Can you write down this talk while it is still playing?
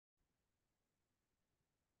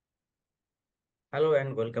Hello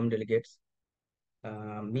and welcome, delegates.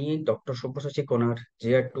 Me, Dr. Sabyasachi Konar,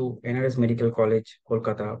 GR to NRS Medical College,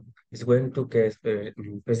 Kolkata, is going to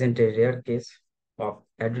present a rare case of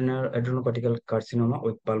adrenocortical carcinoma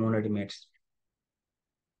with pulmonary mets.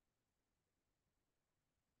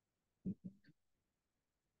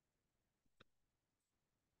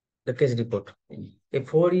 The case report. A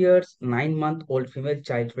 4 years, 9-month-old female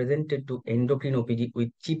child presented to endocrine OPD with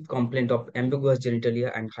chief complaint of ambiguous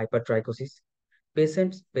genitalia and hypertrichosis.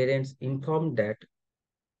 Patient's parents informed that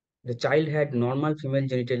the child had normal female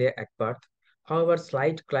genitalia at birth. However,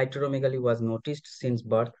 slight clitoromegaly was noticed since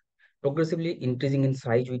birth, progressively increasing in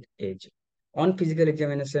size with age. On physical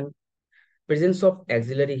examination, presence of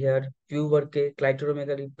axillary hair, tubercle,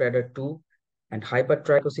 clitoromegaly, Prader 2, and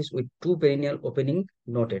hypertrichosis with two perineal opening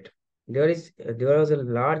noted. There was a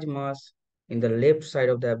large mass in the left side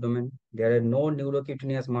of the abdomen. There are no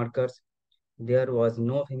neurocutaneous markers. There was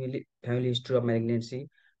no family history of malignancy,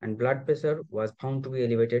 and blood pressure was found to be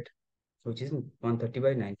elevated, which is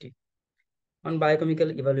 130/90. On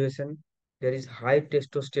biochemical evaluation, there is high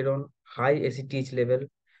testosterone, high ACTH level,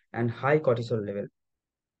 and high cortisol level.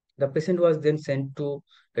 The patient was then sent to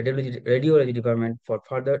radiology department for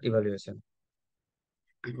further evaluation.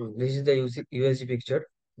 This is the USG picture.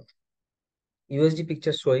 USG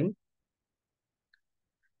picture showing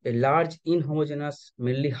a large inhomogeneous,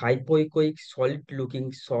 mainly hypoechoic,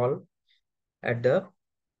 solid-looking sol at the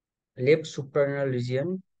left suprarenal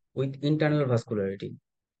region with internal vascularity.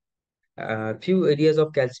 Few areas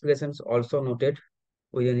of calcifications also noted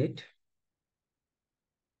within it.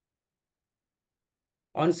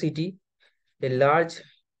 On CT, a large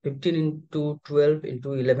 15 into 12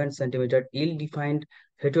 into 11 centimeter ill-defined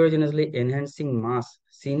heterogeneously enhancing mass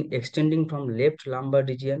seen extending from left lumbar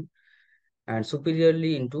region and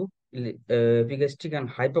superiorly into epigastric and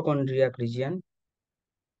hypochondriac region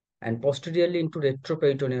and posteriorly into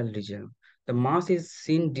retroperitoneal region. The mass is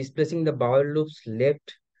seen displacing the bowel loops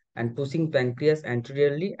left and pushing pancreas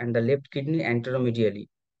anteriorly and the left kidney anteromedially.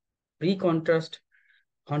 Pre-contrast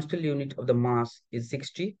Hounsfield unit of the mass is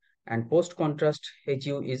 60 and post-contrast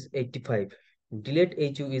HU is 85.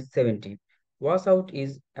 Delayed HU is 70. Washout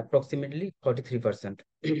is approximately 43%.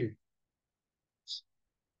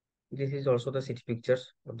 This is also the CT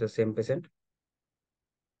pictures of the same patient.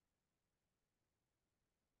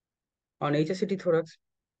 On HSCT thorax,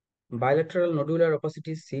 bilateral nodular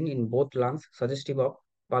opacity is seen in both lungs, suggestive of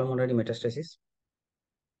pulmonary metastasis.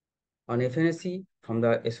 On FNSC from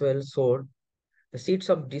the SOL sword, the seeds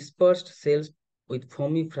of dispersed cells with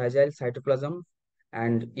foamy fragile cytoplasm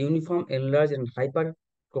and uniform enlarged and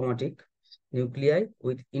hyperchromatic nuclei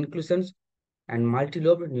with inclusions and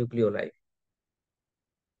multilobed nucleoli.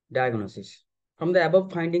 Diagnosis. From the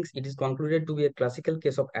above findings, it is concluded to be a classical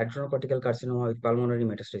case of adrenocortical carcinoma with pulmonary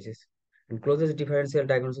metastasis, and closest differential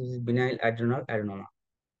diagnosis is benign adrenal adenoma.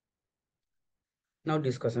 Now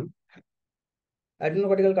discussion.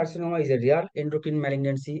 Adrenocortical carcinoma is a rare endocrine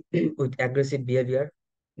malignancy with aggressive behavior.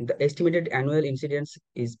 The estimated annual incidence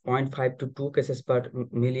is 0.5 to 2 cases per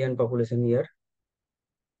million population year.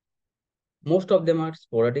 Most of them are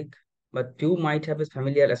sporadic, but few might have a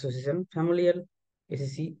familial association. Familial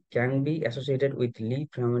ACC can be associated with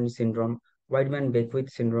Lee-Framan syndrome, Weidman-Beckwith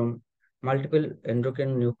syndrome, multiple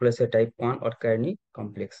endocrine neoplasia type 1 or Kearney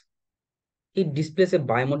complex. It displays a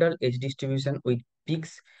bimodal age distribution with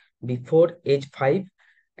peaks before age 5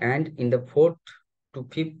 and in the 4th to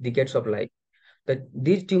 5th decades of life.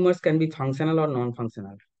 These tumors can be functional or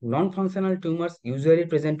non-functional. Non-functional tumors usually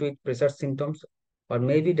present with pressure symptoms or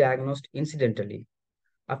may be diagnosed incidentally.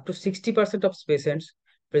 Up to 60% of patients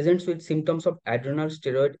presents with symptoms of adrenal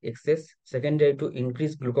steroid excess secondary to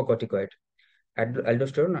increased glucocorticoid,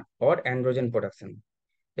 aldosterone, or androgen production.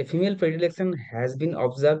 A female predilection has been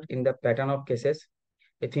observed in the pattern of cases.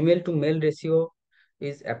 A female to male ratio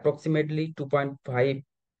is approximately 2.5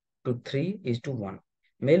 to 3 is to 1.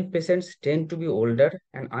 Male patients tend to be older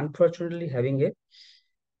and unfortunately having a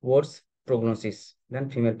worse prognosis than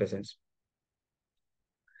female patients.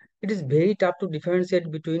 It is very tough to differentiate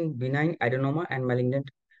between benign adenoma and malignant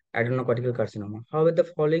adrenocortical carcinoma. However, the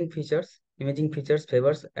following imaging features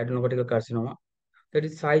favors adrenocortical carcinoma. That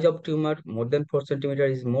is, size of tumor more than 4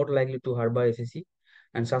 cm is more likely to harbor ACC,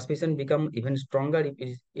 and suspicion become even stronger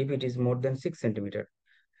if it is more than 6 cm.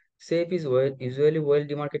 Shape is usually well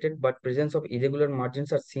demarcated, but presence of irregular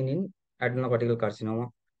margins are seen in adrenocortical carcinoma.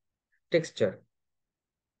 Texture.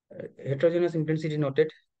 Heterogeneous intensity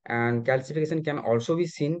noted, and calcification can also be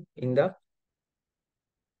seen in the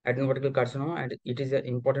adrenocortical carcinoma, and it is an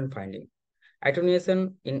important finding.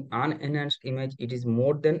 Attenuation in unenhanced image, it is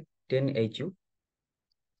more than 10 HU.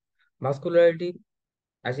 Vascularity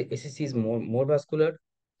as ACC is more vascular,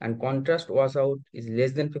 and contrast washout is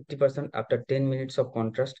less than 50% after 10 minutes of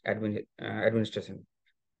contrast administration.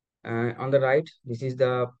 On the right, this is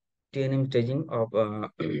the TNM staging of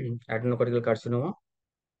adrenocortical carcinoma.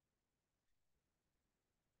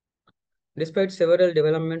 Despite several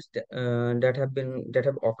developments that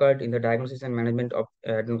have occurred in the diagnosis and management of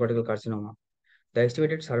adrenocortical carcinoma, the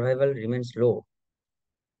estimated survival remains low.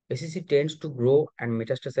 ACC tends to grow and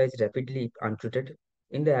metastasize rapidly if untreated.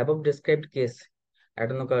 In the above described case,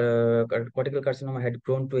 adrenocortical carcinoma had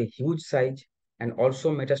grown to a huge size and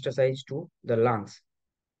also metastasized to the lungs.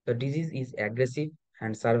 The disease is aggressive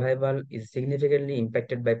and survival is significantly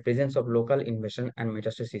impacted by presence of local invasion and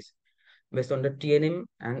metastasis. Based on the TNM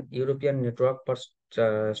and European Network for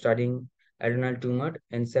Studying Adrenal Tumor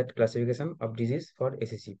NSAT classification of disease for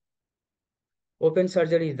ACC. Open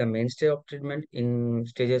surgery is the mainstay of treatment in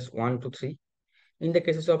stages 1 to 3. In the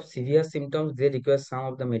cases of severe symptoms, they require some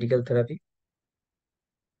of the medical therapy,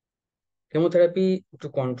 chemotherapy to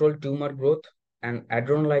control tumor growth, and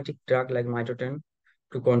adrenolytic drug like mitoten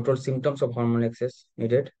to control symptoms of hormone excess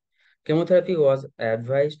needed. Chemotherapy was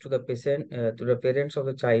advised to the parents of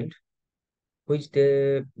the child, which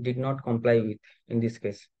they did not comply with in this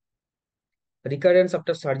case. Recurrence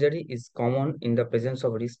after surgery is common in the presence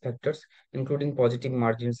of risk factors, including positive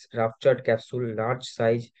margins, ruptured capsule, large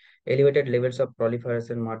size, elevated levels of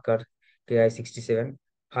proliferation marker Ki67,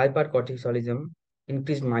 hypercortisolism,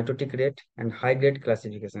 increased mitotic rate, and high-grade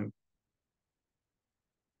classification.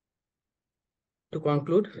 To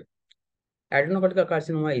conclude, adrenocortical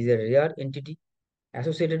carcinoma is a rare entity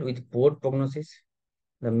associated with poor prognosis.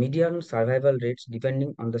 The median survival rates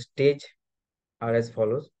depending on the stage are as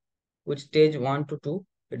follows. With stage 1 to 2,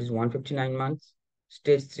 it is 159 months,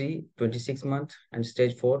 stage 3, 26 months, and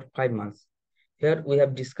stage 4, 5 months. Here we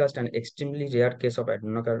have discussed an extremely rare case of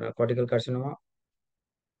adrenocortical carcinoma.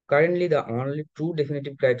 Currently, the only true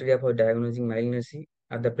definitive criteria for diagnosing malignancy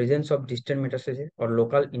are the presence of distant metastasis or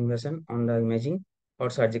local invasion on the imaging or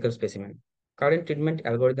surgical specimen. Current treatment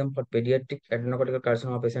algorithm for pediatric adrenocortical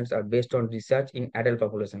carcinoma patients are based on research in adult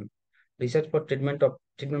population. Research for treatment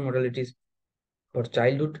modalities for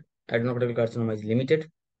childhood adrenocortical carcinoma is limited,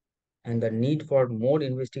 and the need for more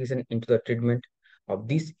investigation into the treatment of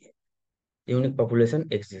this unique population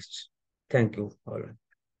exists. Thank you all.